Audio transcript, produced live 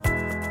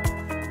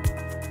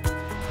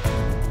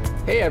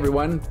Hey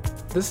everyone,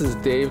 this is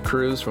Dave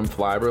Cruz from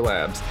Flyover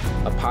Labs,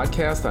 a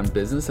podcast on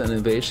business and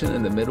innovation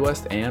in the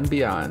Midwest and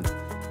beyond.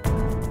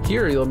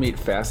 Here you'll meet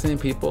fascinating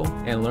people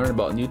and learn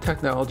about new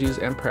technologies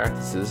and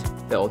practices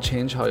that will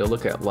change how you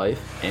look at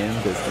life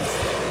and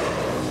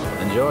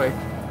business. Enjoy!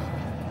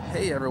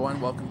 Hey everyone,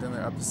 welcome to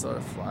another episode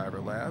of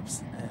Flyover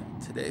Labs,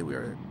 and today we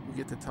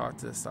get to talk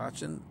to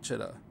Sachin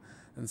Chitta.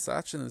 And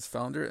Sachin is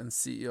founder and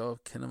CEO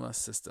of Kinema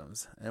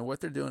Systems, and what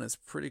they're doing is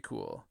pretty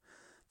cool.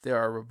 They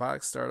are a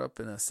robotics startup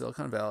in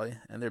Silicon Valley,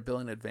 and they're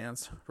building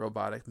advanced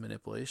robotic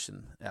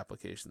manipulation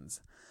applications.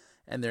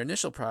 And their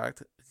initial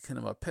product,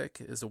 Kinema Pick,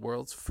 is the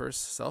world's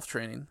first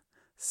self-training,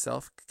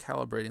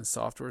 self-calibrating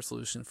software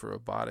solution for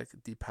robotic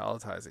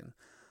depalletizing.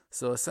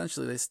 So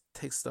essentially, they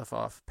take stuff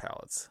off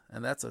pallets,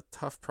 and that's a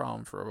tough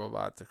problem for a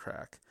robot to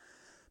crack.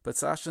 But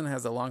Sachin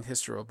has a long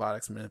history of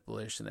robotics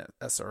manipulation at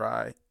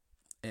SRI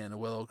and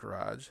Willow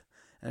Garage,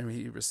 and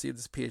he received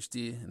his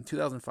PhD in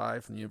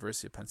 2005 from the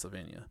University of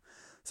Pennsylvania.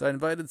 So I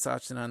invited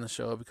Sachin on the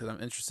show because I'm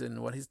interested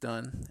in what he's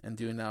done and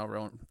doing now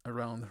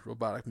around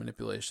robotic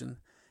manipulation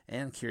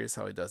and curious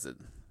how he does it.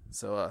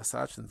 So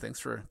Sachin, thanks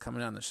for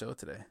coming on the show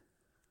today.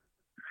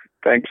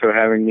 Thanks for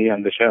having me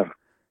on the show.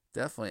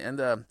 Definitely.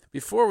 And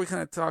before we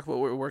kind of talk about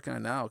what we're working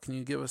on now, can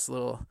you give us a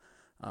little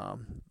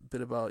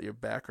bit about your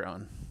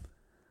background?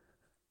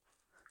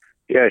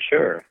 Yeah,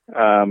 sure.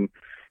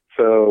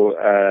 So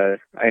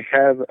I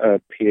have a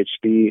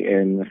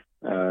PhD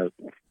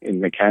in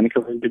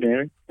mechanical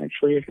engineering,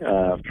 actually,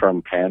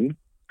 from Penn.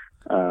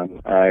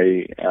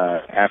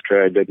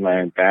 After I did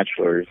my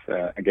bachelor's,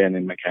 again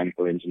in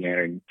mechanical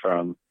engineering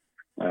from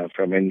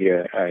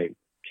India, I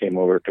came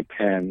over to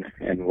Penn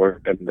and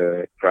worked at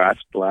the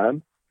GRASP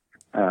lab,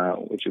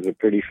 which is a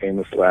pretty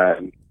famous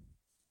lab,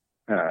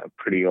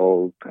 pretty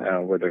old,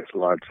 where there's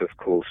lots of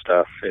cool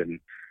stuff in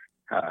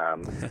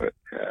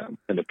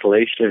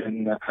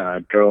manipulation,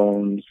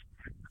 drones,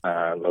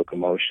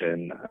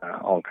 locomotion,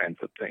 all kinds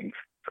of things.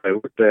 So I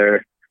worked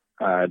there,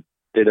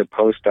 did a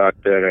postdoc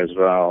there as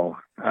well,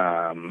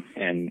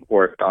 and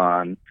worked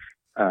on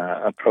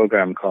a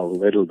program called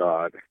Little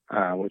Dog,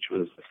 which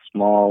was a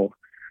small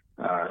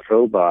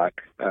robot,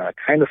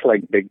 kind of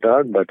like Big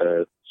Dog, but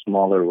a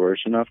smaller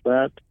version of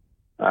that.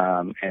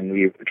 And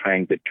we were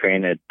trying to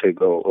train it to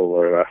go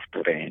over rough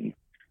terrain.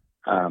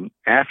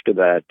 After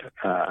that,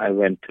 I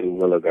went to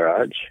Willow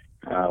Garage,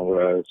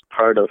 where I was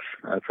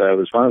so I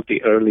was one of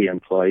the early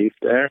employees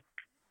there,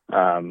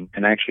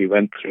 and actually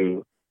went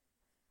through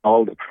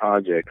all the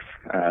projects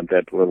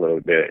that Willow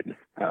did,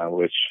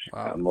 which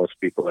most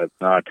people have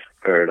not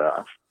heard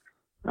of,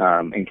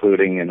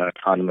 including an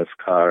autonomous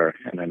car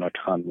and an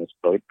autonomous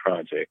boat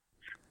project.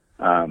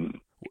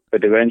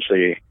 But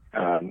eventually,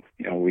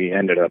 we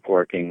ended up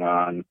working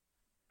on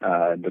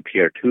the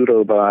PR2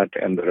 robot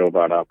and the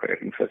robot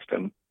operating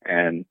system.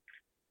 And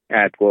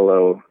at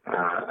Willow,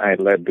 I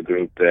led the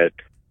group that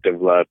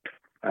developed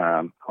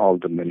all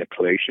the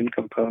manipulation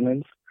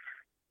components,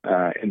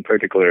 in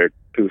particular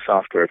two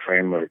software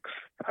frameworks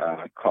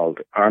called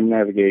ARM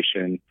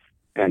Navigation,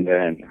 and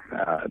then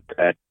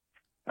that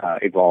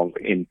evolved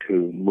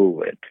into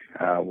MoveIt,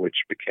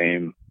 which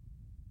became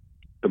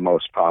the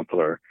most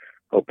popular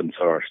open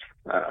source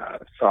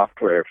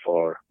software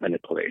for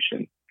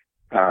manipulation.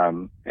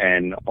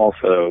 And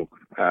also,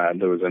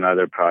 there was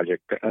another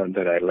project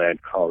that I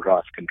led called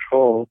ROS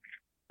Control.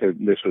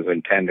 This was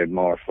intended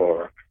more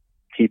for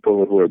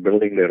people who were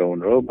building their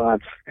own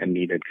robots and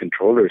needed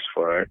controllers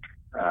for it.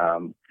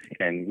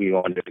 And we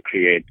wanted to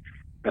create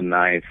a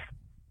nice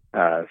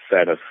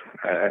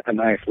a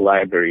nice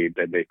library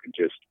that they could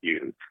just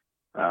use.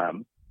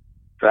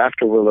 So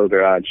after Willow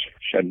Garage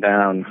shut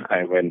down,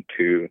 I went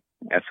to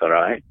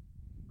SRI,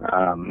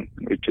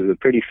 which is a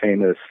pretty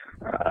famous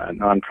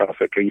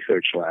nonprofit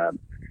research lab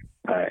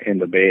in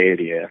the Bay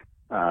Area.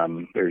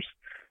 There's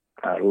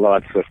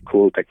lots of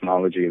cool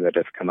technology that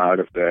has come out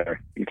of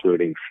there,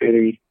 including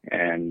FIRI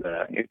and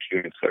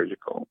Intuitive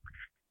Surgical.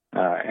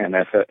 And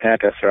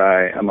at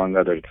SRI, among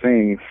other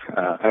things,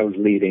 I was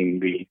leading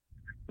the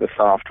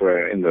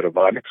software in the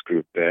robotics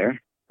group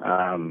there.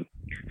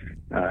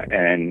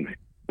 And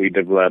we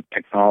developed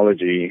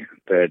technology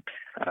that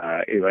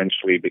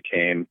eventually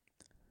became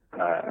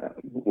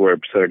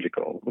Verb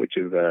Surgical, which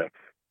is a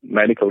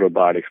medical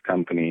robotics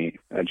company,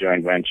 a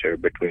joint venture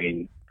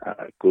between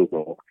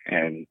Google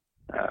and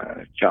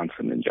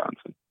Johnson &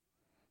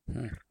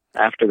 Johnson.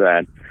 After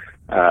that,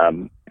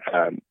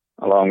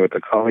 along with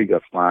a colleague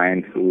of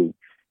mine who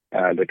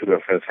the two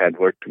of us had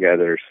worked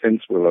together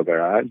since Willow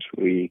Garage,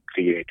 we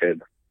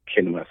created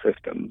Kinema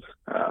Systems.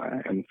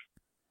 And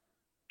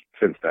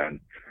since then,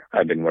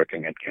 I've been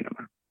working at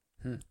Kinema.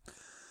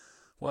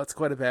 Well, it's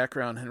quite a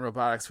background in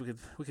robotics. We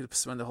could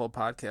spend the whole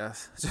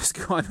podcast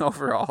just going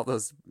over all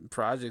those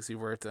projects you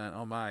worked on.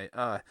 Oh my,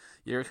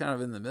 you're kind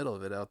of in the middle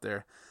of it out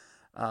there.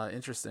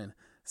 Interesting.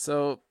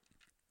 So,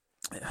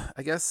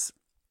 I guess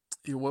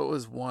what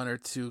was one or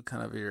two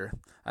kind of your,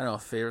 I don't know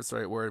if favorite's the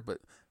right word, but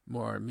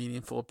more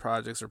meaningful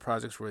projects or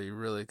projects where you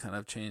really kind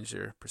of changed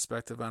your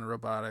perspective on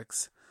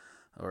robotics,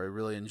 or you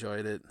really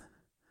enjoyed it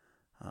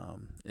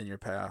in your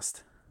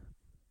past?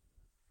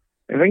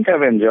 I think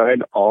I've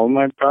enjoyed all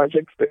my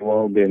projects. They've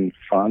all been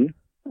fun.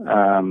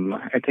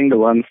 I think the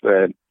ones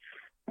that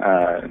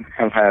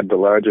have had the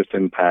largest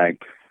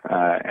impact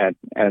at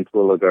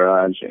Willow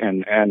Garage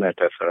and at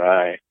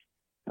SRI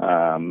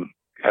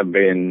have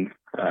been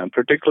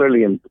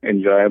particularly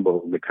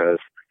enjoyable because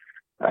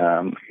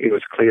it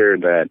was clear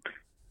that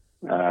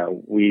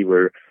we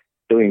were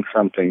doing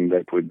something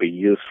that would be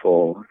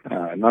useful,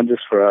 not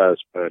just for us,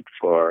 but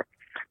for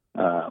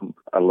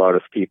a lot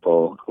of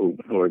people who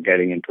are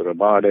getting into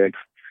robotics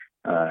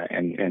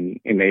and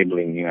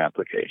enabling new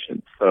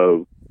applications.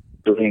 So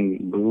doing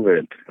Move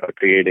It, or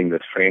creating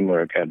this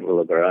framework at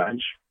Willow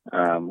Garage,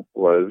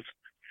 was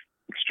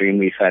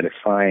extremely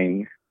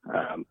satisfying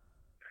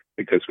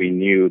because we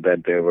knew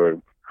that there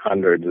were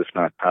hundreds, if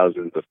not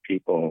thousands, of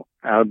people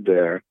out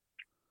there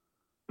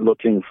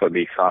looking for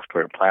these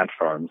software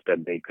platforms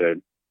that they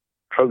could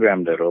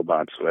program their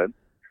robots with,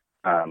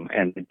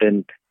 and it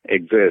didn't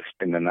exist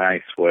in a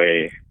nice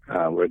way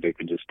where they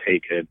could just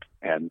take it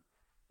and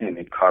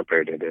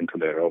incorporate it into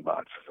their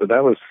robots. So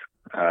that was,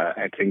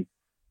 I think,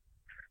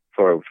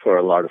 for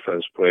a lot of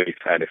us, very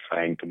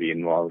satisfying to be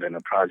involved in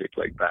a project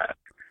like that.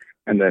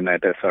 And then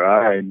at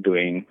SRI,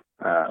 doing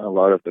a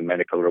lot of the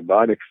medical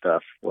robotic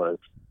stuff was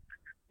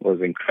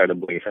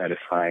incredibly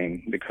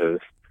satisfying because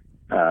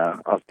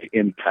of the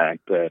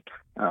impact that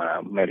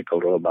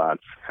medical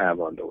robots have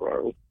on the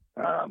world,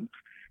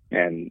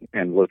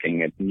 and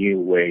looking at new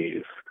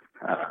ways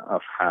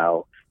of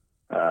how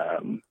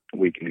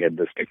we can get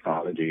this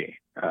technology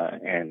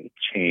and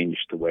change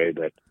the way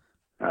that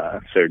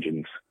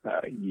surgeons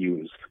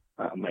use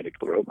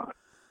medical robots.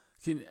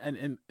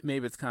 And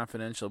maybe it's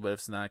confidential, but if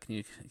it's not,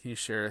 can you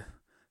share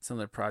some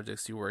of the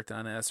projects you worked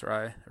on at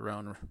SRI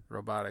around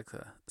robotic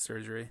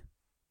surgery?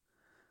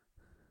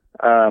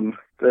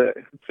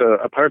 So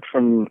apart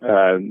from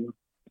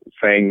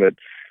saying that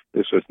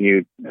this was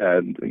new,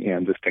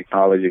 this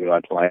technology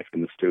got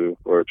licensed to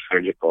work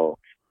surgical,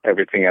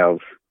 everything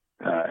else,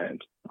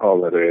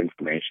 all other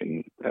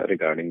information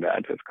regarding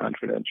that is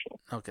confidential.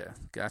 Okay,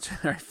 gotcha.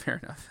 All right,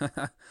 fair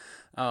enough.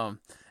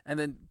 And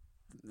then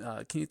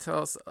can you tell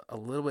us a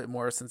little bit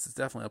more, since it's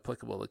definitely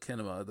applicable to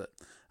Kinema,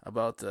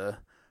 about the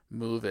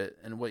Move It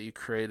and what you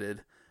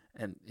created,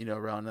 and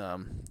around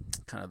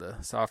kind of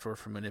the software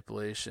for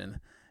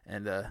manipulation,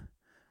 and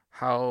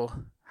how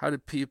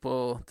did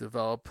people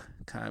develop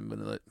kind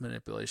of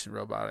manipulation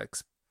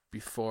robotics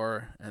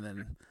before, and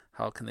then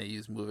how can they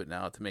use Move It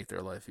now to make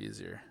their life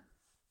easier?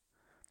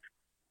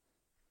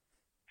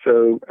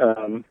 So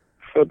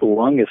for the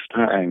longest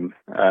time,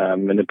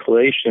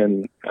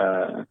 manipulation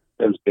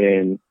has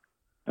been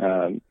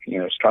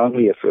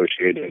strongly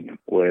associated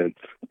with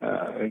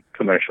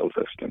commercial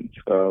systems.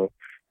 So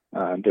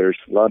there's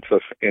lots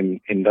of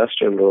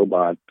industrial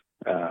robot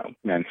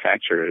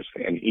manufacturers,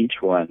 and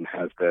each one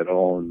has their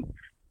own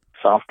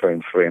software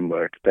and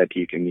framework that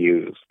you can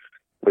use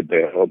with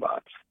their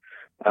robots.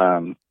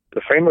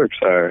 The frameworks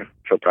are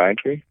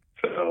proprietary,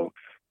 so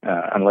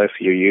unless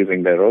you're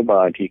using the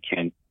robot, you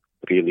can't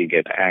really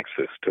get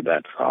access to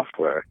that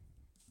software.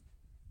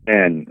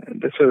 And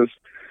this is,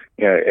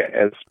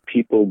 as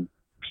people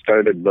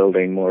started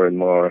building more and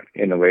more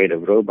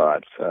innovative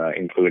robots,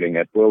 including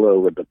at Willow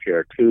with the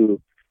PR2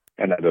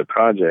 and other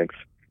projects,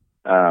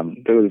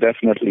 there was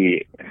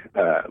definitely,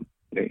 there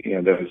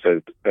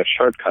was a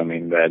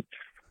shortcoming that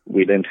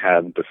we didn't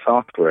have the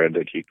software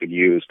that you could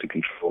use to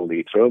control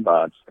these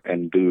robots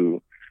and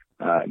do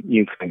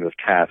new kinds of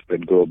tasks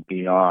that go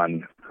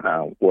beyond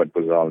what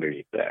was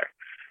already there.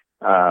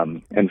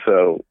 And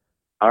so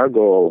our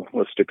goal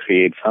was to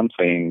create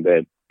something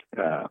that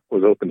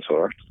was open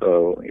source,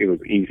 so it was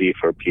easy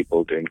for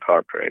people to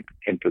incorporate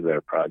into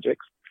their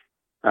projects,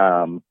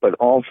 but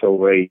also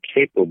very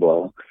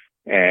capable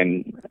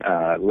and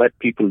let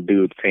people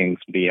do things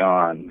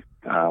beyond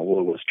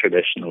what was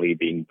traditionally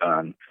being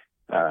done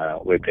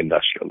with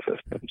industrial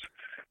systems.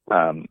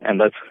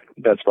 And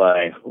that's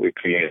why we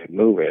created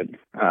Move It.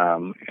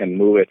 And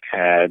Move It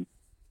had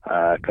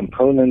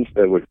components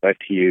that would let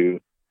you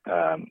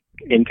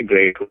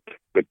integrate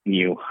with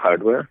new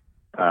hardware,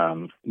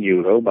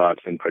 new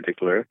robots in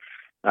particular,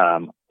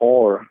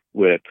 or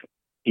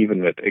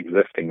even with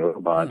existing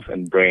robots,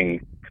 and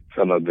bring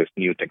some of this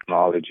new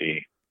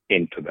technology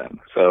into them.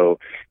 So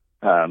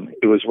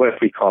it was what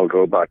we call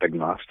robot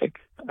agnostic.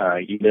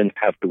 You didn't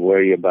have to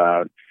worry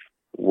about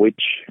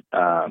which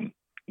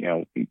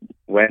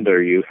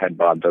vendor you had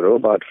bought the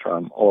robot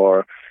from,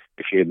 or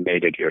if you had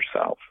made it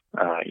yourself.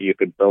 You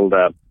could build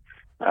up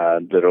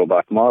the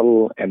robot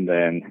model and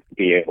then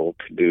be able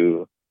to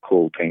do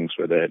cool things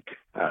with it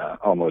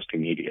almost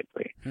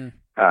immediately.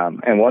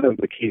 And one of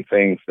the key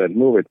things that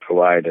Move It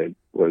provided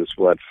was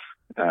what's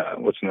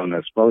known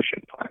as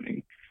motion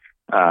planning.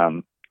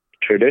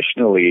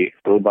 Traditionally,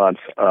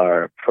 robots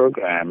are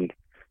programmed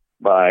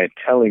by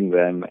telling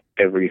them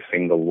every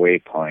single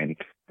waypoint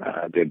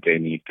that they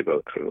need to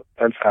go through.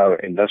 That's how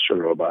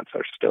industrial robots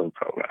are still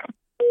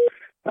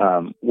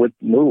programmed. With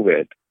Move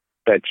It,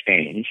 that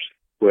changed,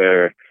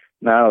 where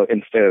now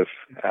instead of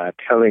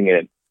telling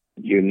it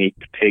you need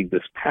to take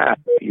this path,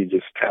 you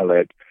just tell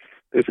it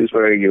this is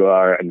where you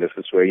are and this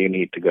is where you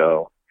need to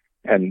go.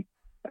 And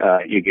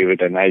you give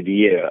it an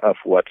idea of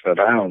what's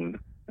around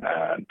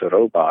the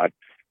robot,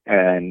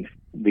 and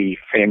the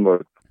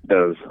framework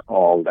does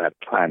all that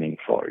planning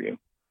for you.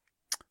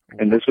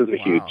 And this was a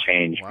huge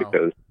change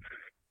because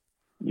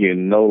you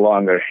no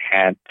longer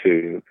had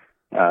to,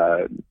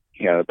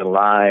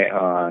 rely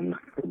on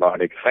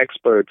robotics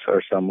experts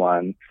or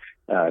someone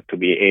to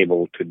be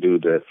able to do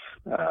this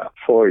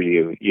for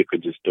you. You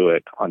could just do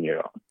it on your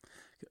own.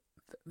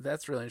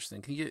 That's really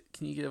interesting. Can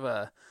you give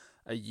a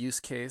use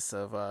case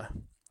of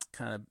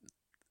kind of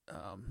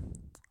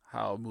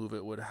how Move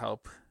It would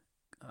help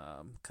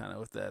kind of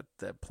with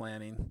that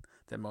planning,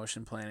 that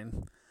motion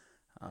planning,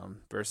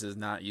 versus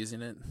not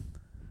using it?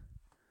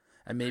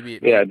 And maybe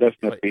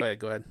definitely.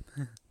 Go ahead.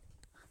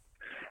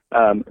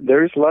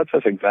 There's lots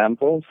of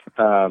examples,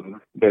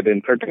 but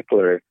in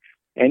particular,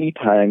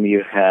 anytime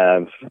you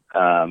have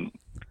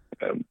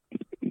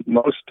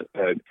most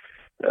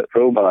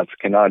robots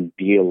cannot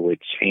deal with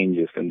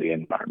changes in the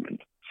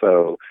environment.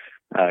 So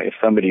if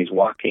somebody's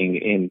walking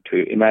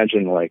into,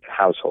 imagine like a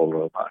household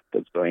robot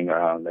that's going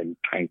around and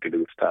trying to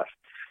do stuff,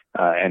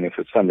 and if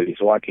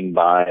somebody's walking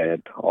by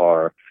it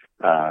or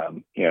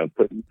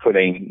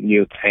putting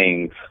new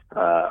things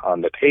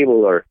on the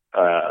table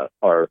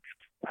or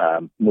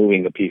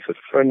moving a piece of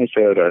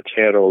furniture or a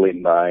chair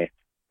rolling by,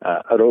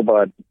 a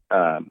robot,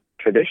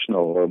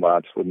 traditional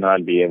robots would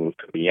not be able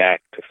to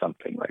react to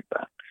something like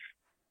that.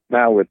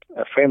 Now with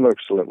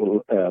frameworks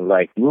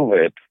like Move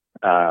It,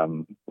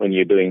 when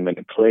you're doing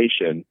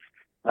manipulation,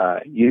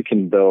 you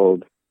can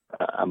build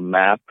a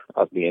map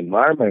of the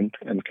environment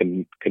and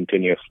can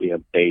continuously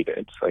update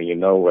it so you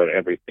know where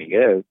everything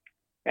is,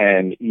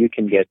 and you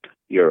can get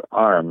your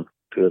arm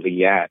to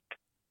react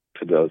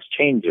to those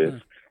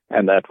changes,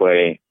 and that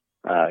way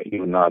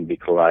you will not be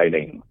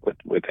colliding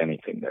with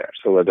anything there.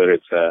 So whether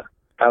it's a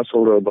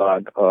household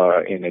robot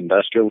or in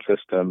industrial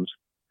systems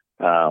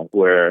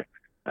where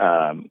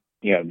the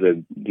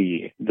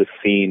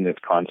scene is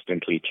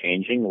constantly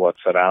changing,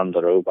 what's around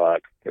the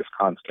robot is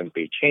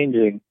constantly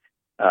changing,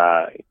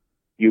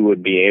 you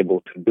would be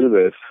able to do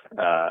this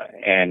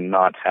and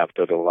not have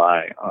to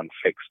rely on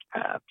fixed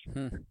paths.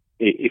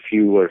 If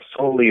you were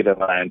solely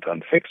reliant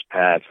on fixed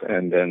paths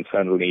and then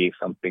suddenly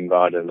something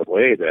got in the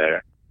way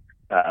there,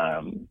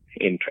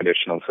 in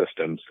traditional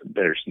systems,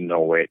 there's no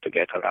way to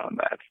get around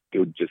that. You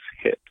would just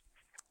hit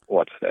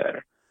what's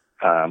there.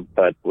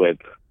 But with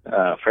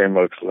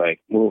frameworks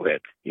like Move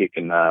It, you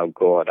can now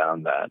go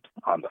around that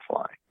on the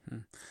fly.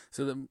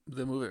 So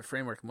the Move It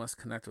framework must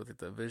connect with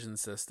the vision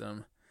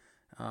system.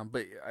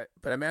 But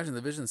I imagine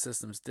the vision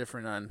system is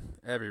different on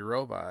every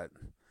robot.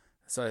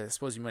 So I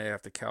suppose you might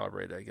have to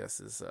calibrate, I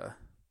guess, is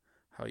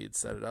how you'd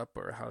set it up,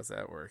 or how does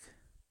that work?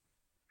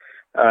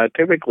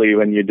 Typically,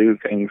 when you do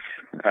things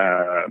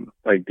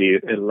like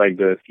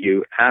this,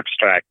 you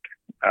abstract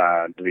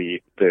the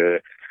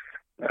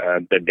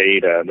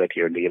data that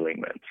you're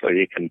dealing with. So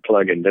you can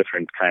plug in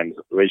different kinds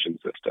of vision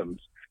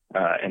systems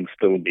and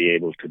still be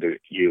able to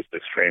use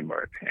this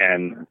framework.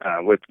 And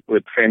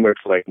with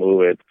frameworks like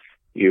Move It,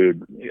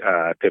 you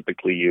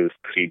typically use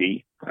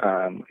 3D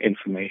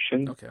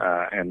information, okay.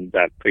 And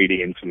that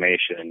 3D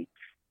information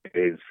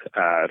is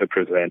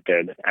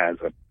represented as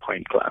a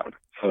point cloud.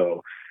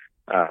 So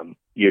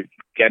you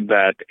get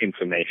that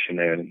information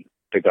in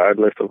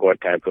regardless of what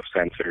type of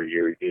sensor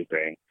you're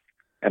using,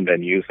 and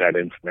then use that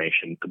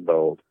information to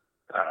build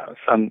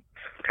some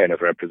kind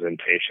of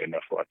representation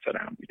of what's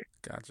around you.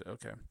 Gotcha.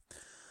 Okay.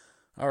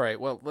 All right.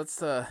 Well,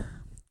 let's.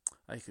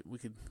 We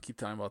could keep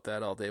talking about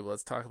that all day, but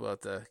let's talk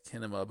about the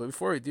Kinema. But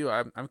before we do,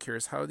 I'm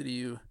curious, how did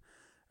you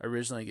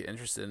originally get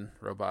interested in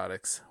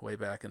robotics way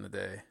back in the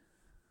day?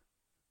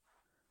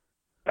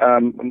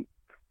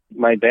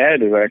 My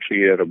dad is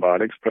actually a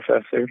robotics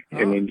professor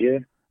in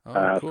India,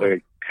 cool. So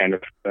it kind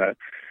of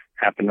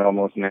happened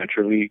almost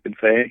naturally, you could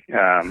say.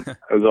 I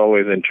was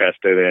always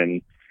interested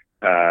in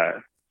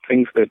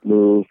things that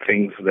move,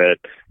 things that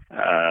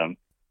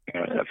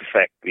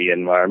affect the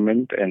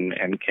environment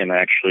and can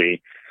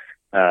actually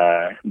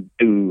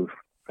do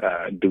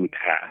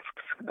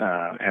tasks,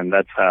 and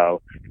that's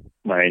how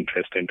my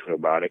interest into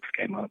robotics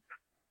came up.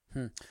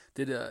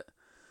 Did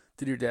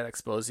your dad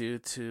expose you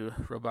to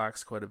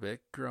robotics quite a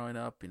bit growing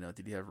up?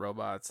 Did you have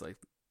robots like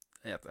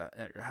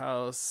at your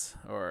house,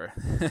 or?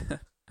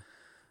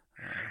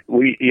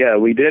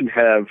 We did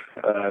have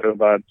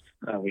robots.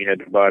 We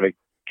had robotic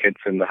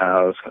kits in the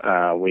house.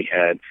 I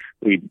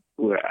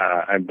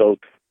built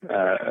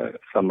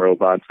some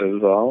robots as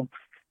well.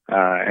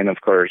 And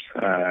of course,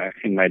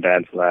 in my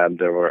dad's lab,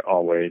 there were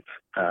always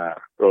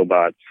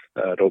robot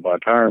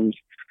arms,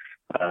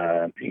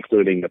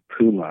 including the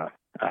Puma,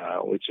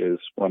 which is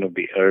one of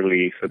the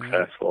early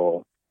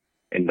successful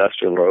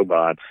industrial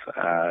robots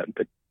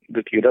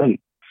that you don't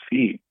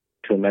see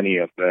too many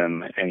of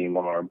them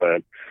anymore,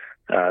 but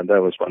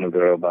that was one of the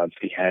robots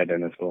he had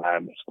in his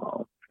lab as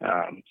well.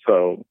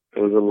 So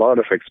there was a lot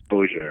of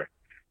exposure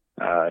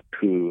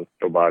to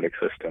robotic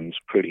systems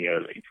pretty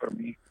early for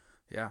me.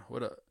 Yeah,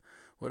 what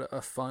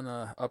a fun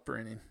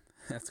upbringing.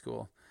 That's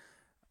cool.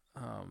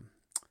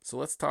 So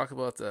let's talk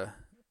about the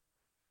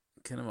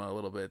Kinema a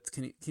little bit.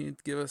 Can you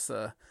give us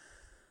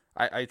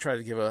I try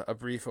to give a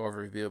brief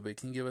overview, but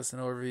can you give us an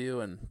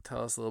overview and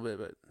tell us a little bit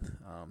about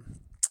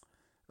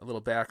a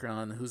little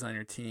background, who's on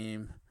your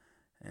team,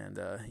 and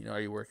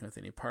are you working with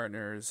any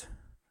partners?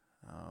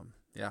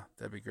 Yeah,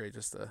 that'd be great.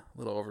 Just a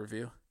little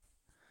overview.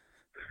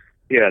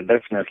 Yeah,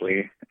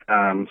 definitely.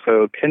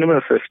 So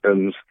Kinema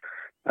Systems,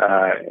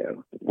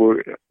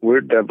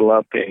 we're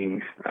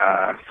developing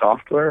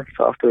software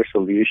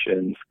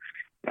solutions,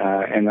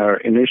 and our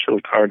initial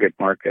target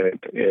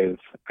market is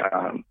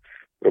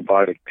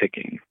robotic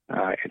picking.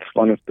 It's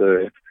one of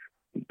the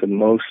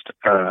most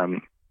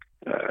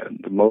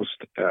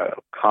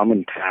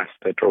common tasks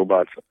that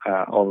robots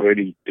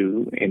already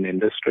do in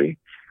industry,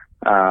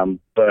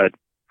 but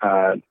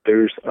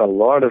there's a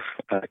lot of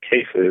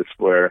cases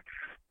where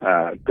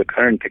the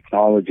current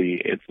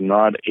technology is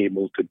not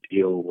able to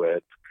deal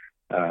with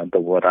the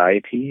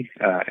variety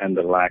and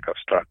the lack of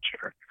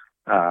structure.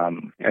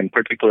 And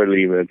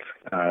particularly with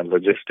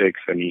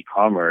logistics and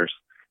e-commerce,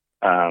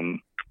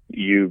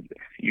 you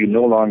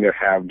no longer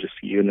have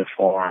just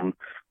uniform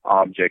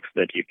objects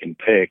that you can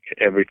pick.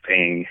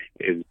 Everything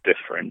is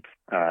different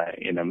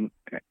in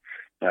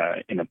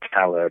a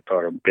pallet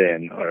or a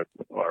bin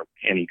or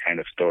any kind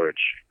of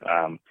storage.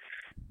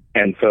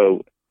 And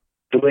so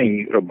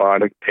doing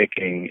robotic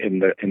picking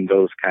in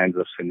those kinds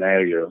of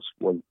scenarios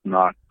was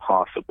not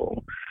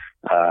possible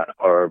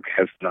or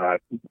has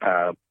not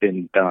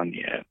been done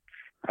yet.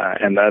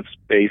 And that's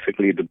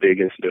basically the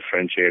biggest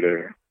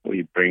differentiator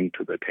we bring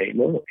to the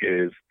table,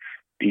 is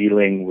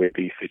dealing with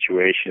these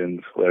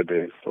situations where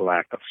there's a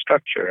lack of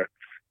structure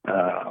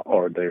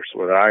or there's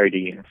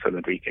variety, so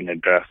that we can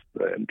address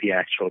the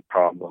actual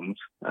problems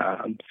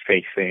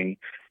facing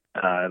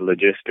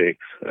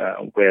logistics,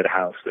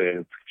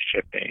 warehouses,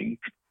 shipping,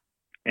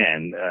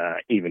 and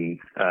even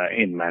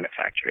in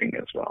manufacturing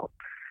as well.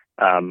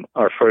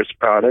 Our first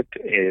product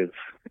is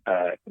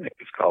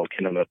called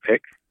Kinema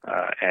Pick,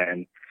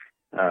 and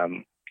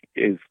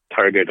is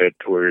targeted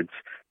towards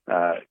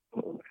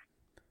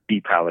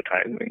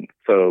depalletizing.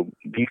 So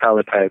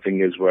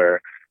depalletizing is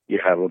where you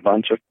have a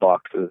bunch of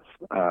boxes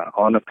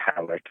on a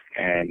pallet,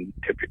 and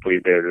typically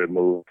they're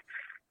removed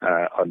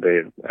or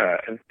they're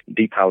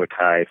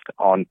depalletized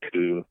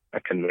onto a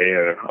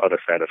conveyor or a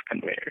set of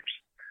conveyors.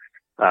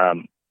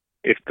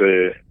 If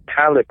the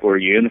pallet were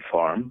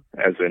uniform,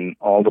 as in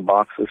all the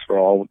boxes were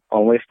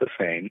always the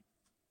same,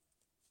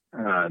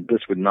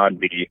 this would not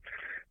be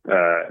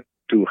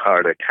too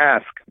hard a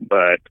task,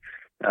 but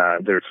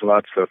there's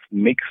lots of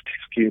mixed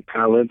SKU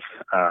pallets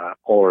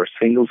or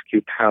single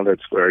SKU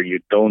pallets where you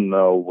don't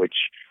know which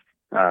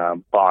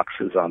box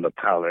is on the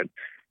pallet.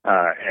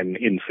 And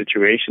in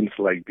situations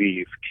like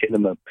these,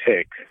 Kinema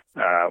Pick,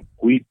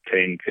 we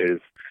think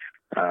is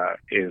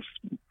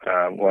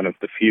one of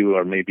the few,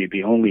 or maybe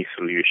the only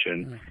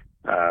solution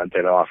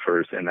that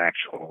offers an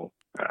actual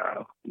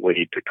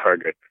way to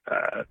target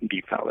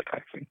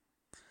depalletizing.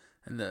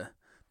 And the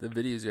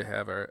videos you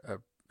have are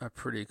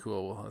pretty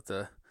cool. We'll have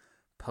to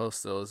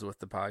post those with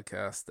the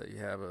podcast that you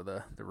have of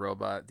the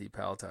robot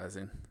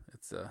depalletizing.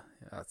 It's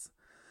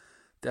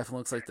definitely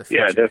looks like the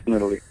future. Yeah,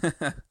 definitely.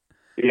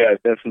 Yeah,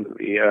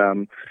 definitely.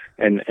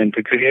 And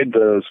to create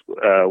those,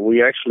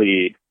 we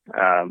actually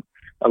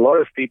a lot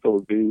of people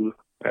do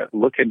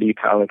look at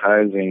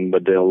depalletizing,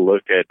 but they'll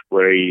look at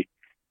very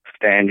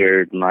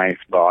standard, nice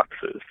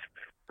boxes.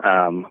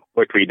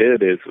 What we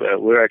did is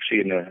we're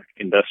actually in an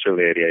industrial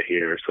area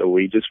here, so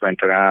we just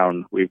went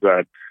around. We've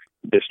got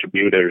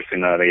distributors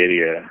in our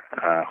area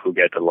who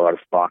get a lot of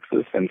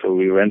boxes, and so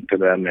we went to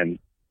them and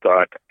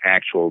got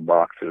actual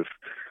boxes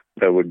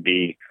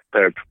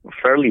they're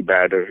fairly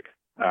battered,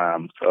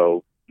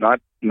 so not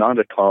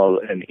at all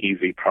an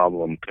easy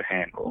problem to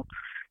handle.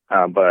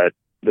 But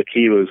the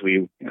key was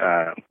we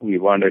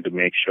wanted to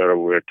make sure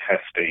we're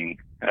testing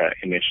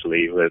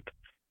initially with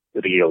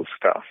real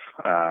stuff,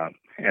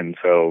 and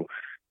so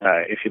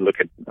if you look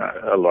at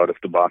a lot of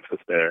the boxes,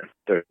 they're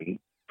in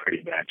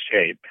pretty bad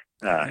shape,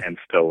 and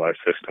still our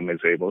system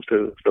is able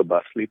to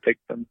robustly pick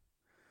them.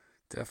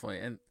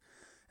 Definitely.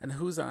 And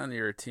who's on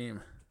your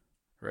team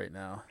right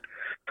now?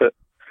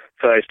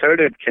 So I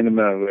started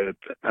Kinema with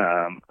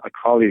a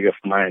colleague of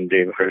mine,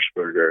 Dave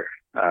Hirschberger,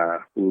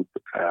 who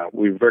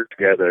we've worked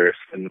together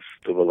since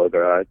the Willow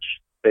Garage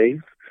days.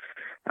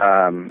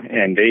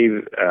 And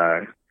Dave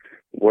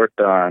worked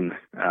on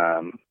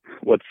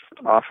what's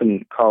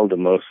often called the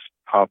most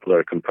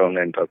popular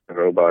component of the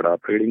robot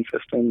operating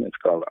system. It's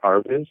called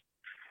RViz.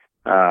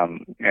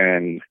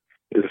 And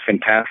is a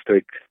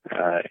fantastic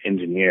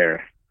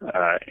engineer,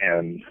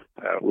 and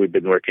we've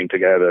been working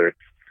together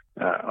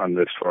on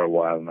this for a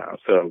while now.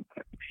 So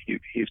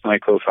he's my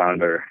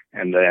co-founder,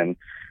 and then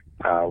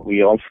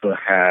we also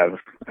have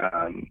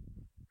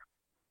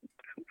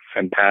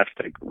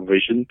fantastic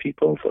vision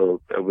people,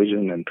 so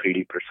vision and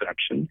 3D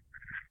perception,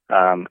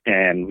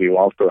 and we've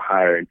also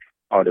hired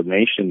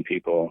automation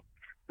people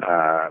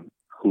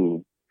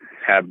who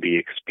have the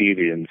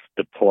experience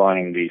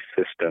deploying these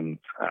systems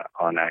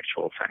on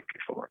actual factory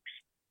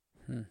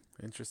floors.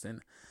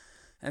 Interesting.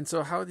 And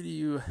so how did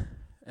you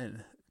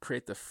and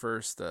create the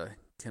first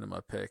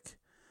Kinema pick,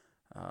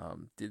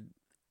 did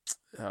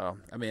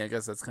I mean, I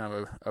guess that's kind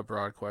of a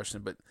broad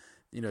question, but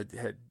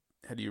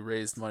had you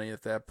raised money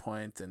at that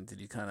point, and did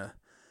you kind of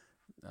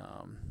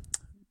um,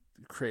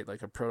 create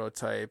like a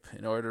prototype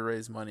in order to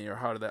raise money, or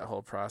how did that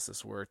whole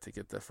process work to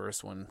get the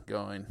first one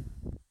going?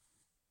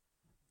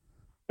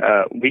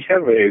 We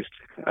have raised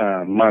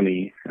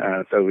money,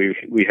 so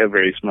we have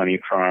raised money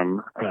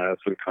from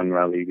Silicon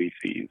Valley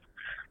VCs,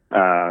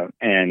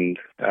 and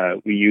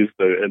we used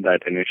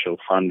that initial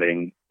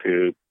funding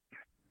to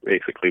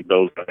basically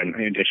build an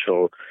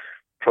initial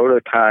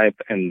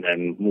prototype and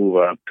then move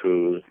up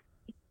to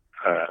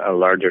a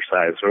larger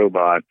size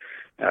robot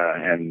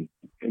and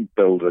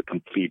build a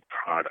complete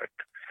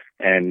product.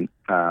 And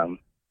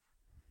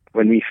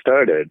when we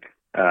started,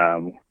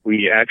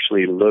 we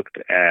actually looked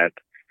at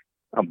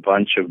a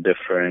bunch of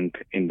different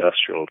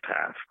industrial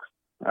tasks.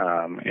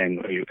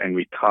 And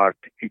we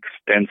talked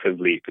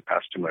extensively to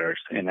customers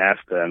and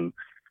asked them,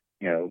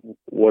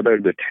 what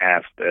are the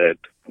tasks that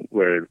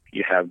where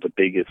you have the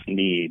biggest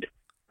need,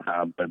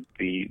 but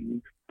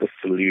the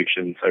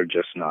solutions are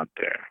just not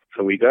there.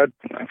 So we got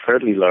a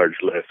fairly large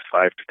list,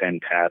 5 to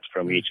 10 tasks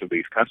from each of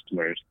these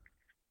customers,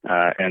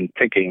 and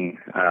picking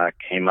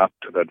came up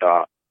to the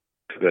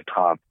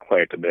top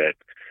quite a bit.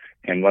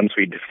 And once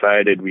we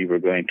decided we were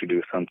going to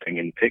do something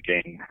in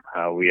picking,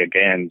 we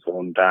again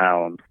zoned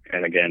down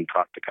and again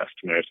talked to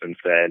customers and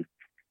said,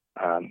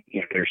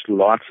 there's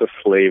lots of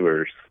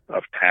flavors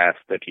of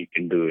tasks that you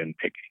can do in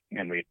picking.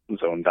 And we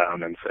zoned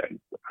down and said,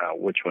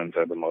 which ones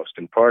are the most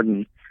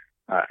important,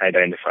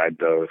 identified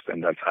those,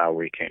 and that's how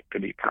we came to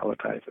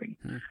depalletizing.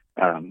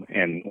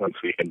 And once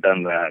we had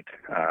done that,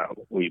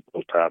 we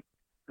built up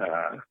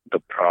the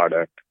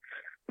product,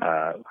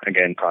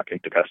 again, talking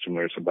to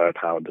customers about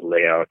how the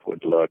layout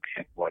would look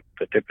and what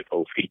the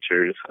typical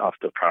features of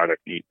the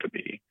product need to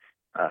be,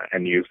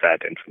 and use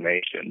that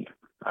information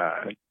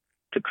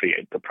to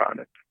create the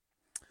product.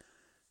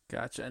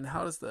 Gotcha. And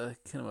how does the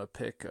Kinema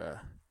pick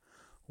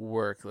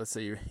work? Let's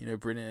say you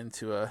bring it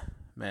into a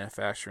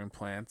manufacturing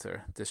plant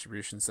or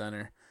distribution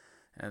center,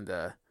 and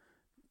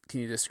can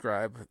you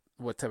describe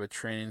what type of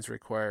training is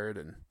required,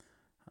 and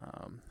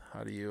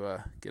how do you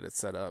get it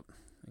set up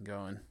and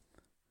going?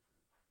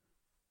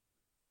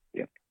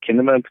 Yeah,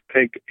 Kinema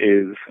pick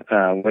is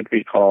what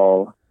we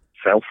call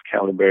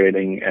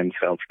self-calibrating and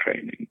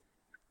self-training.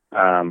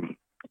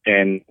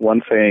 And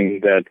one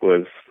thing that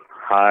was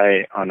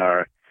high on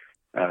our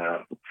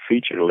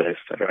feature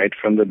list right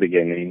from the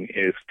beginning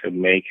is to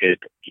make it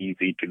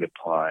easy to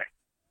deploy.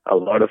 A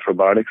lot of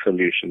robotic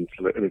solutions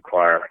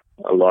require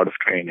a lot of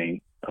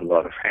training, a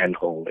lot of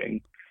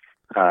hand-holding,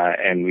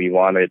 and we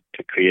wanted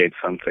to create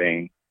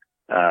something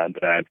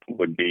that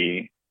would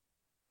be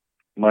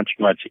much,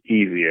 much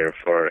easier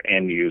for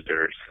end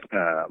users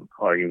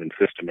or even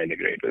system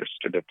integrators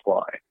to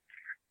deploy.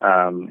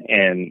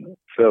 And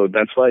so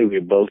that's why we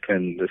built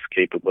in this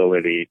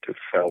capability to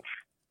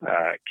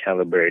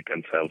self-calibrate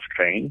and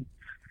self-train.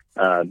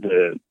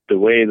 The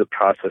way the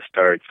process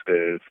starts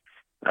is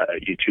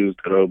you choose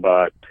the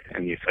robot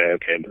and you say,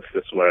 okay, this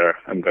is where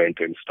I'm going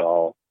to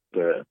install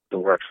the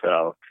work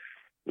cell.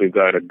 We've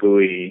got a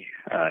GUI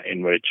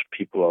in which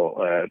people,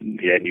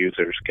 the end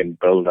users, can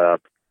build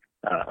up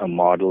a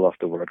model of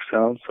the work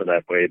cell, so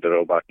that way the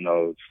robot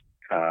knows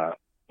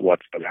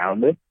what's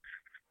around it.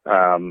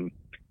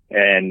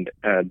 And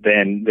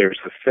then there's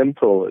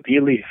a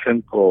really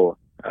simple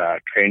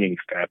training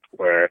step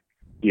where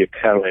you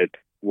tell it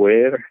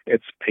where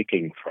it's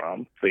picking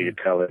from. So you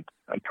tell it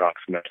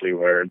approximately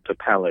where the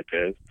pallet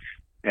is,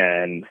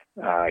 and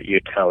you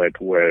tell it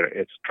where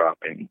it's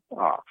dropping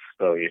off.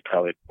 So you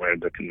tell it where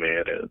the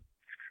conveyor is.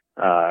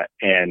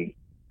 And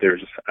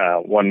there's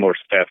one more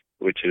step,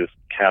 which is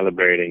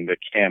calibrating the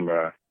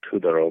camera to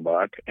the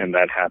robot, and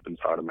that happens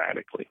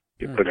automatically.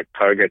 You put a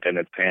target in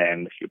its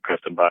hand, you press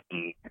a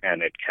button,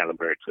 and it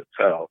calibrates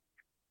itself.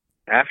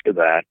 After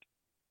that,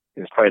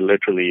 it's quite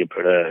literally you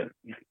put a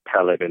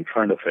pallet in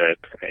front of it,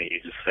 and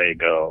you just say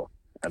go,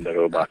 and the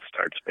robot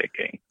starts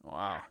picking.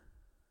 Wow,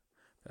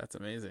 that's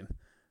amazing.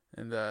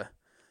 And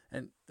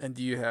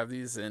do you have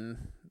these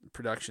in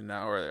production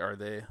now, or are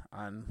they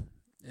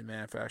in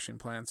manufacturing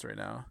plants right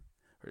now?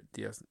 Or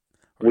do you have?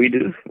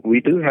 We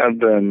do have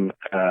them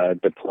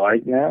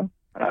deployed now,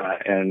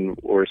 and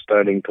we're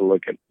starting to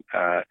look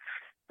at.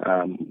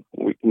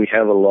 We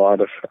have a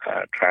lot of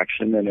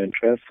traction and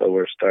interest, so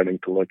we're starting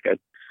to look at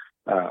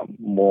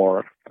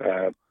more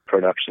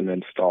production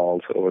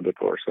installs over the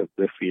course of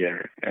this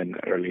year and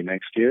early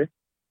next year.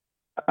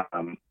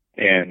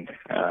 And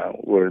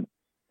we're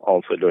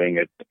also doing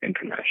it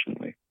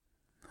internationally.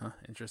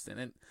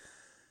 Interesting.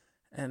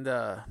 And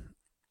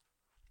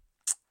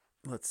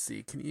let's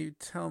see. Can you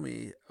tell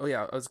me? Oh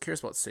yeah, I was curious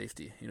about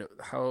safety.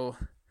 How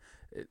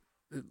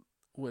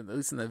when at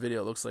least in the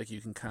video, it looks like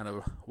you can kind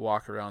of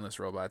walk around this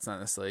robot. It's not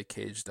necessarily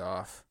caged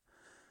off.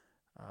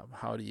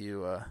 How do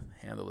you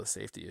handle the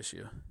safety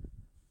issue?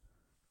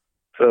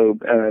 So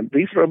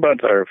these robots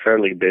are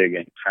fairly big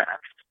and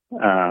fast,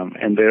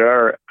 and there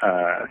are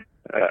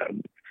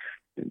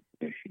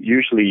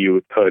usually you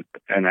would put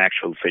an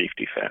actual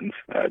safety fence.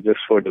 Just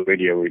for the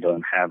video, we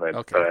don't have it,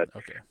 but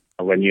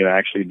when you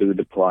actually do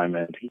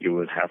deployment, you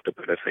would have to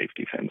put a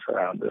safety fence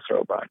around this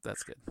robot.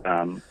 That's good.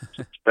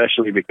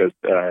 Especially because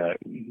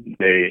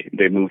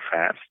they move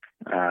fast,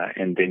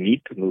 and they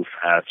need to move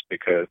fast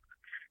because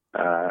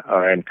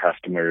our end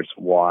customers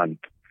want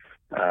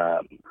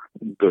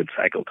good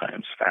cycle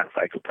times, fast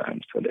cycle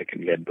times, so they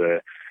can get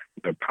the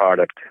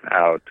product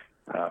out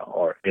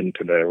or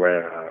into their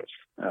warehouse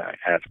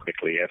as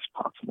quickly as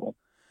possible.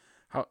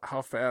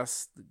 How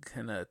fast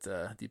can it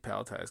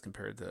depalletize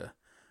compared to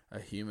a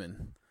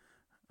human?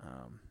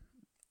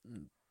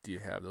 Do you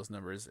have those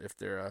numbers if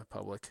they're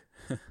public?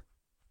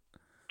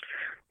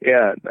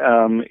 Yeah,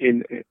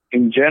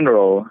 in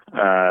general,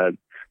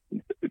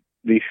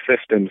 these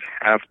systems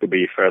have to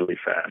be fairly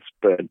fast,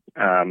 but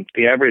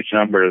the average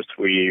numbers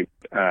we've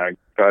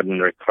gotten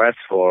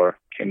requests for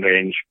can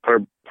range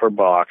per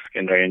box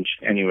can range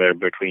anywhere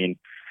between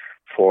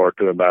 4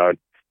 to about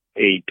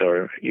 8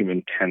 or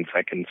even 10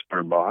 seconds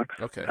per box,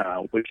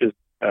 which is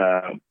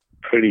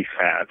pretty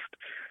fast,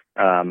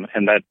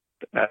 and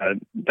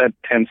that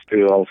tends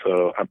to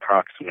also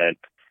approximate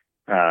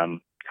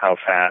how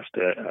fast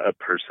a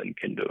person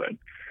can do it.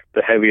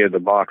 The heavier the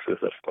boxes,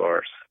 of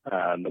course,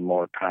 the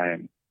more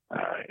time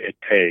it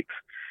takes,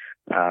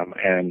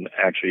 and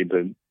actually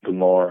the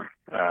more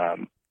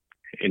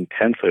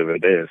intensive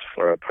it is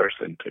for a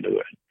person to do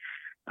it.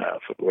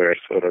 Whereas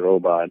for a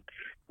robot,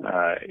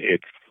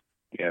 it's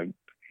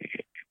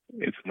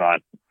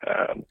not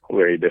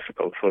very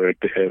difficult for it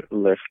to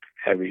lift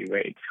heavy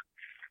weights,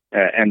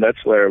 and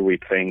that's where we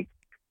think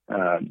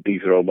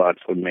these robots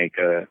would make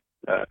a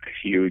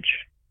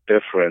huge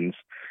difference.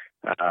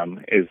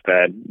 Is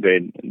that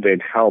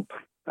they'd help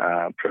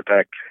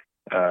protect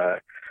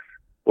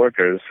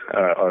workers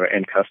or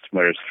end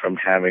customers from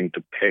having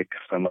to pick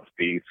some of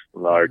these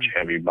large,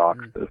 heavy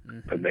boxes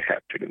that they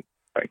have to do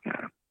right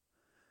now.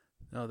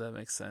 No, that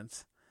makes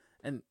sense.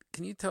 And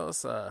can you tell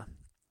us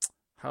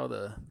how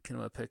the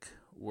Kinema pick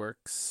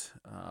works?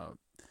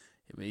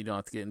 You don't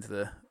have to get into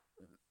the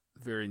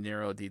very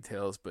narrow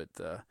details, but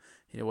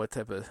what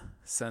type of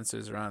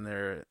sensors are on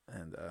there,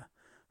 and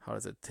how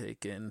does it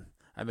take in?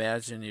 I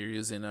imagine you're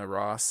using a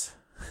ROS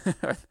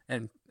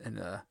and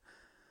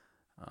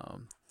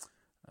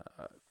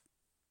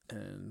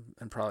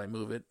probably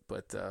move it,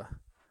 but can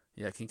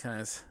you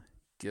kind of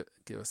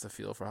give us a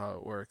feel for how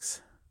it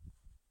works?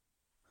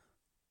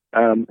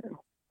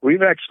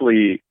 We've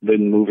actually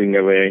been moving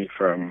away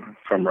from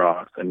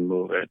ROS and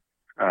move it.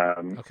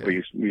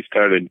 We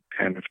started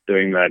kind of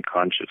doing that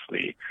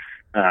consciously,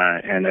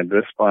 and at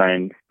this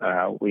point,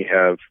 we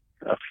have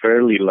a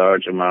fairly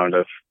large amount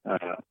of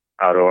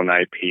our own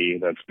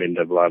IP that's been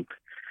developed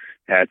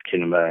at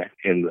Kinema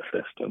in the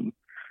system.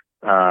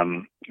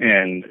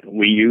 And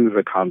we use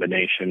a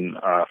combination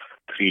of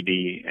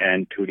 3D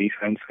and 2D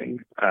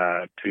sensing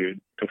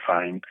to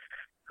find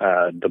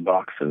the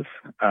boxes.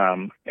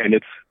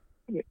 And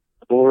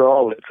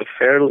overall, it's a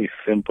fairly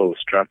simple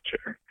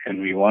structure,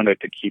 and we wanted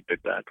to keep it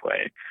that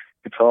way.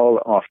 It's all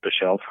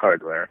off-the-shelf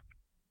hardware.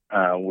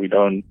 We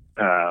don't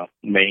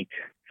make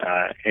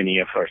any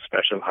of our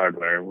special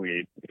hardware.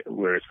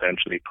 We're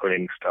essentially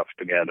putting stuff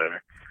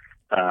together,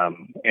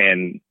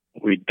 and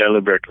we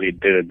deliberately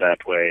did it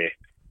that way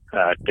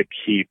to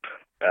keep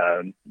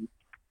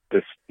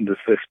the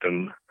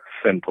system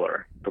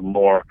simpler. The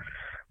more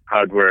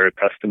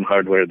custom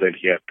hardware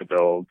that you have to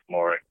build, the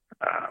more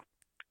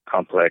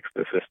complex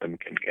the system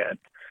can get.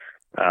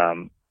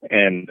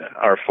 And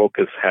our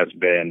focus has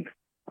been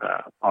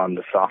on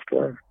the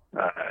software.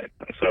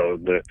 So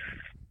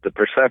the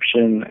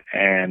perception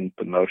and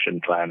the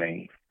motion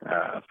planning,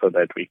 so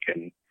that we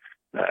can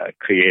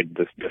create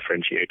this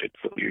differentiated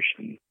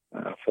solution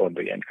for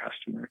the end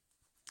customer.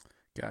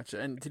 Gotcha.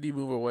 And did you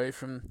move away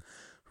from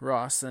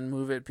ROS and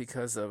move it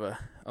because of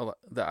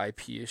the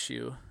IP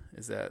issue?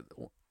 Is that,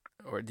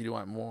 or do you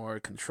want more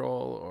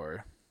control,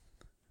 or?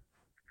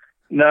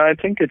 No, I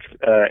think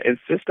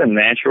it's just a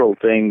natural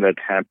thing that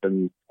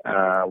happens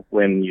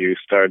when you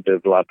start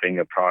developing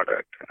a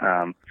product.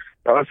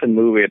 ROS and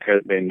Move It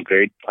have been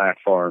great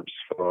platforms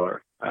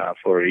for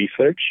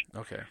research.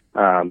 Okay.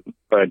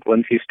 But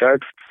once you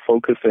start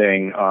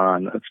focusing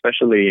on,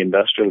 especially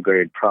industrial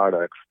grade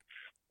products,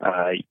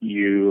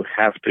 you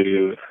have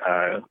to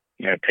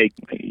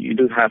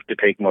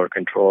take more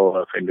control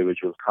of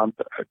individual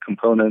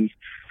components.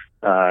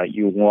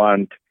 You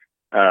want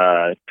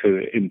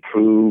to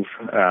improve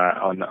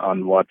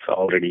on what's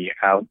already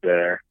out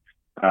there,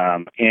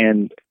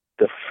 and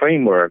the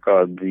framework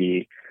or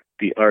the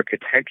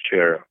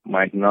architecture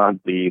might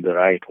not be the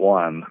right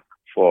one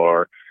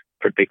for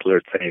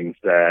particular things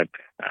that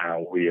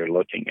we are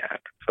looking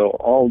at. So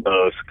all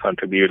those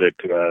contributed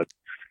to us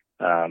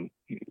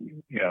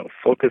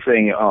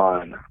focusing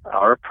on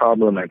our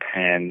problem at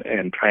hand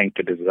and trying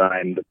to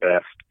design the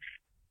best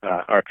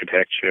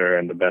architecture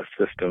and the best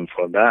system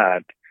for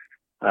that.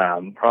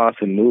 ROS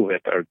and Move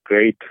It are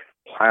great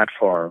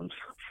platforms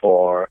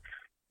for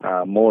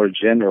more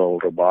general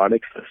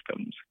robotic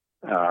systems,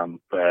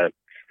 but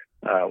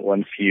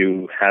once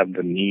you have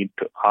the need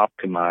to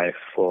optimize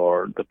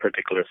for the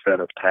particular set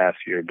of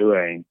tasks you're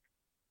doing,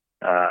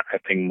 I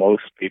think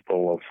most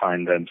people will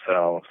find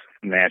themselves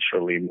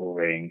naturally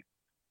moving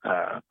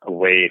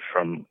away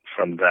from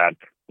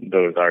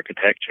those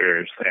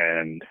architectures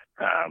and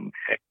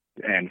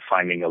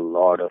finding a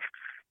lot of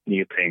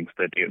new things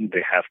that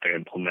they have to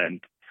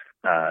implement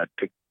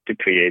to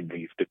create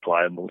these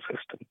deployable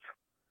systems.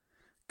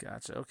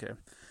 Gotcha. Okay.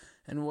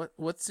 And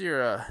what's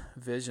your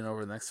vision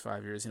over the next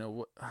 5 years?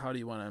 How do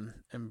you want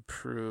to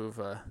improve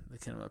the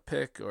Kinema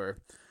pick, or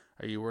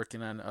are you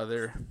working on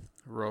other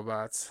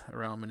robots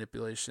around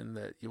manipulation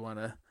that you want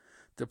to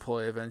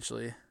deploy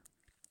eventually?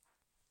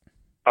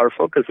 Our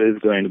focus is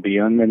going to be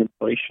on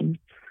manipulation,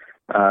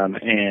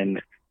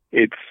 and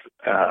it's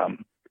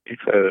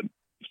a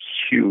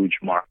huge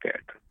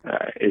market.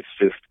 It's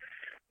just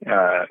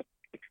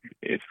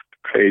it's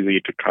crazy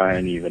to try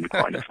and even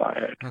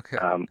quantify it. Okay.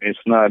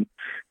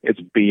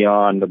 It's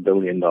beyond $1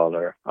 billion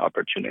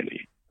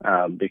opportunity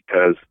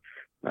because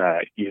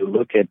you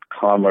look at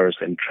commerce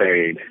and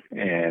trade,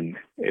 and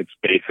it's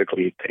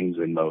basically things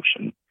in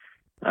motion.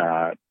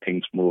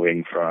 Things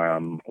moving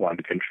from one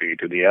country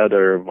to the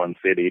other, one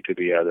city to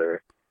the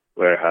other,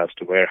 warehouse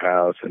to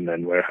warehouse, and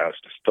then warehouse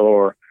to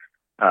store.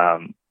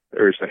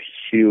 There's a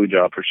huge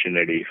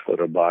opportunity for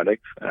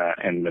robotics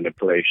and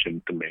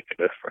manipulation to make a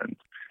difference.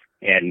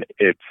 And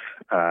it's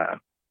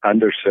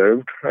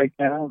underserved right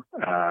now.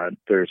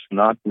 There's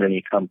not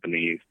many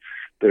companies.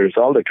 There's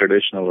all the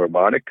traditional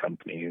robotic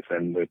companies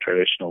and the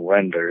traditional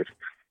vendors,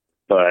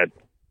 but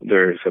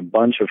there's a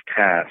bunch of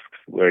tasks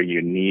where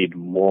you need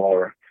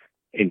more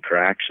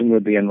interaction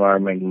with the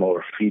environment,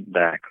 more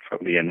feedback from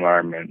the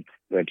environment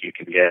that you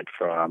can get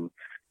from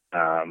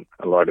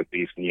a lot of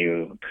these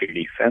new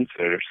 3D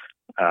sensors.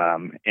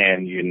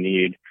 And you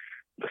need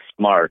the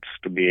smarts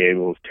to be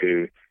able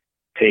to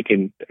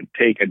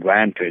take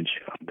advantage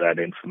of that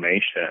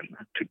information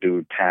to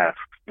do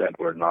tasks that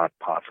were not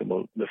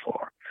possible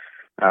before.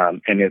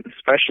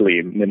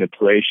 Especially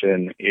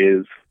manipulation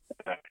is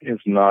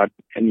not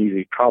an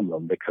easy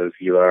problem because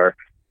you're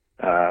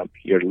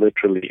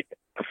literally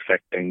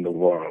affecting the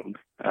world.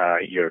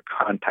 You're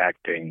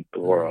contacting the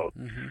world,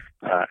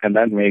 and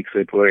that makes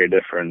it very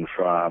different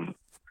from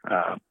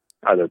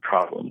other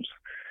problems.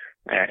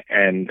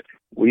 And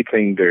we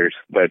think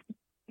but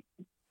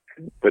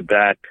with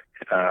that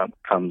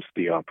comes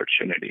the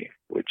opportunity,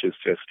 which is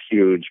just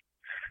huge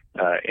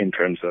in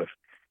terms of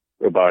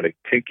robotic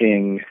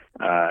picking.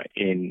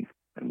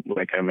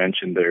 Like I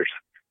mentioned, there's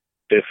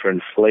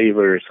different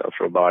flavors of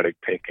robotic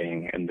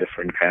picking and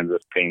different kinds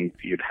of things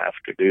you'd have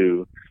to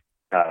do,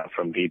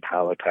 from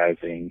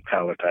depalletizing,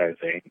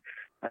 palletizing,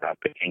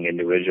 picking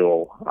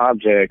individual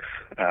objects,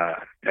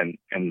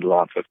 and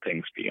lots of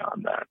things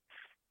beyond that.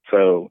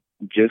 So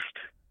just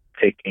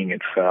picking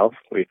itself,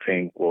 we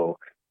think, will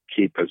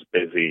keep us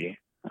busy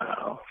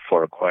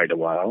for quite a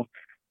while.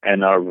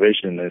 And our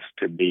vision is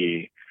to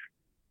be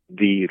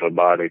the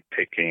robotic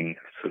picking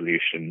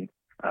solution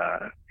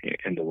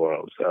in the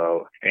world.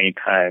 So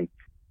anytime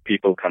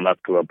people come up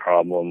to a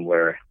problem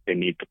where they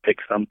need to pick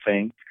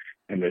something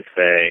and they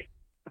say,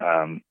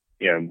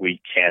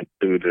 we can't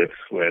do this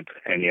with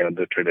any of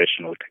the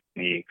traditional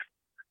techniques,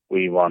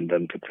 we want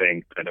them to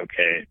think that,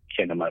 okay,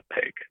 Kinema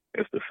Pick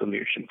is the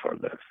solution for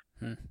this.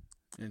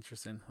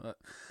 Interesting. Well,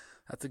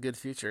 that's a good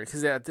feature.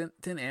 Because,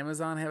 didn't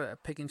Amazon have a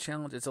picking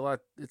challenge? It's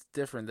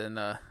different than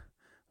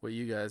what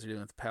you guys are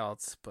doing with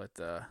pallets, but...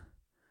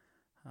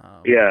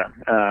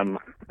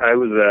 I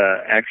was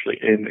actually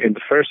in the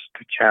first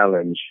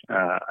challenge.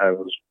 I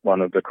was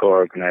one of the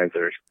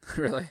co-organizers.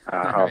 Really?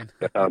 Of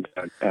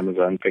the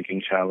Amazon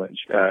Picking Challenge.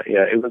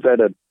 It was at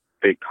a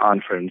big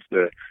conference,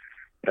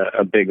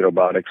 a big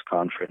robotics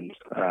conference,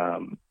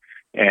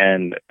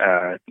 and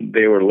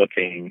they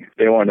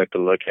wanted to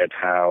look at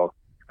how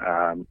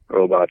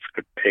robots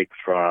could pick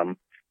from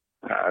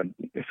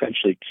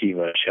essentially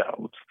Kiva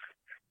shelves.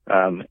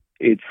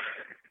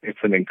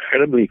 It's an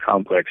incredibly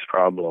complex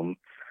problem.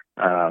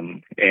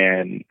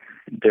 And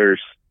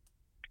there's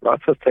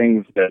lots of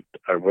things that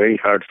are very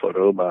hard for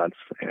robots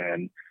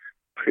and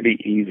pretty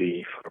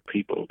easy for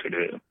people to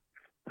do.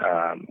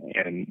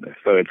 And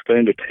so it's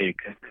going to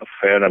take a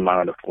fair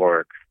amount of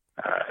work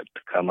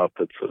to come up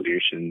with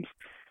solutions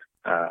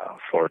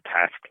for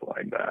tasks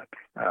like that.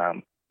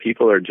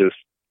 People are just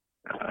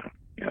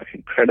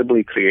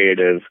incredibly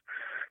creative,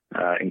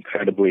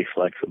 incredibly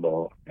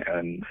flexible,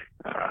 and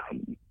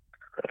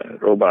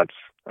robots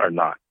are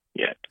not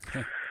yet.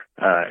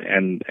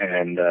 And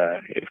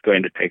it's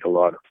going to take a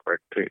lot of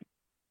work to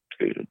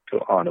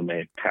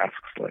automate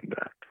tasks like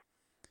that.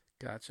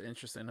 Gotcha.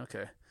 Interesting.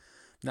 Okay.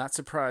 Not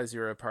surprised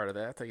you're a part of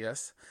that, I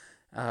guess.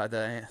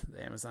 The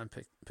Amazon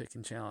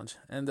Picking Challenge.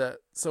 And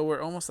so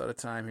we're almost out of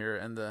time here.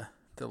 And the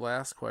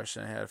last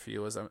question I had for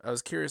you was, I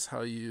was curious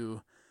how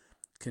you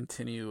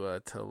continue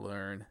to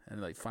learn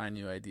and find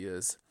new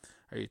ideas.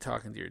 Are you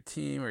talking to your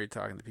team? Are you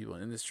talking to people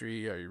in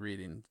industry? Are you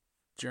reading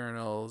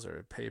journals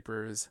or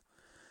papers?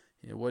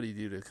 What do you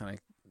do to kind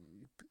of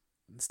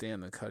stay on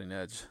the cutting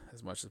edge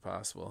as much as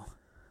possible?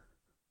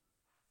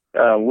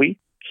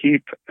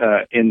 keep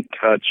in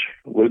touch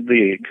with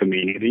the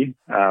community.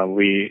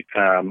 We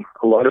a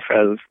lot of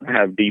us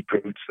have deep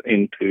roots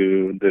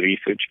into the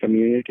research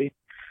community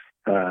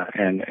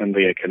and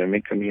the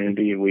academic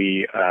community.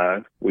 We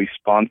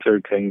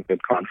sponsor things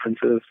at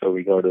conferences, so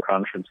we go to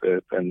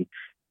conferences, and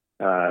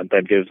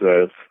that gives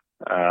us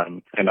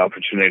an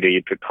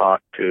opportunity to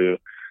talk to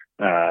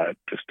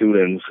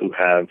students who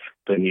have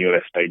the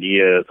newest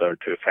ideas or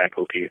to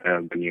faculty who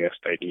have the newest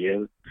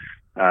ideas.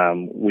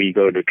 We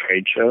go to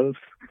trade shows,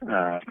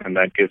 and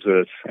that gives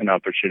us an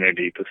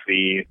opportunity to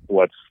see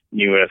what's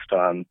newest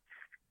on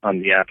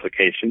the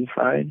application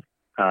side.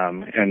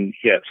 And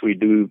yes, we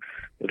do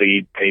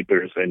read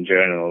papers and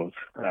journals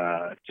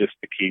just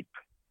to keep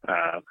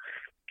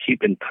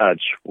in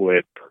touch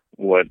with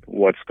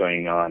what's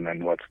going on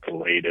and what's the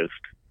latest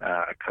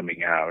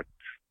coming out.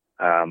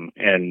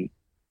 And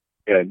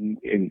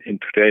in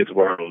today's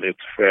world, it's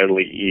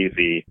fairly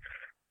easy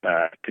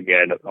to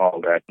get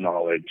all that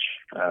knowledge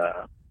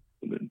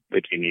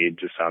that you need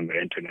just on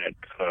the internet.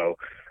 So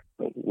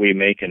we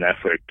make an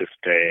effort to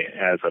stay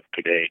as up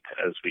to date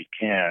as we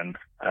can.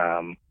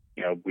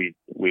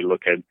 We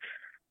look at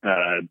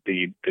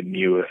the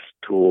newest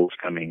tools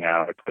coming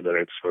out, whether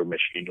it's for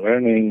machine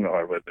learning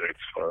or whether it's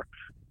for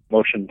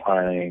motion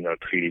planning or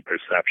 3D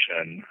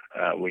perception.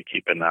 We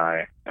keep an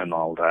eye on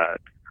all that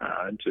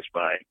just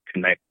by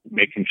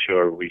making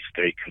sure we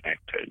stay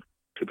connected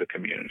to the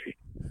community.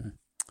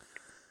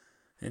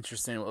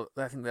 Interesting. Well,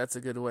 I think that's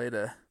a good way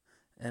to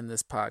end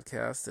this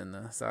podcast. And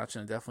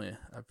Sachin, I definitely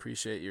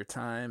appreciate your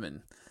time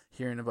and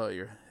hearing about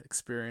your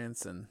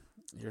experience and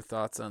your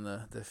thoughts on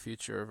the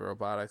future of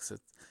robotics.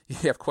 You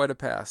have quite a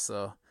past,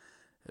 so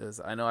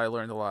I know I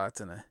learned a lot,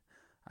 and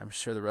I'm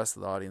sure the rest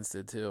of the audience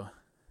did too.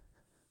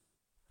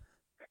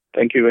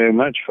 Thank you very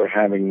much for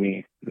having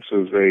me. This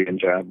was very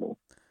enjoyable.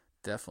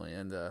 Definitely,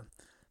 and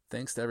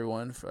thanks to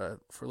everyone for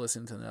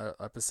listening to another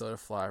episode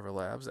of Flyover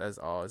Labs. As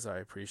always, I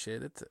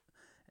appreciate it,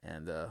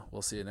 and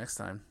we'll see you next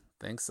time.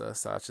 Thanks,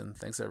 Sachin.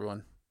 Thanks,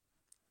 everyone.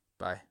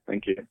 Bye.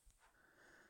 Thank you.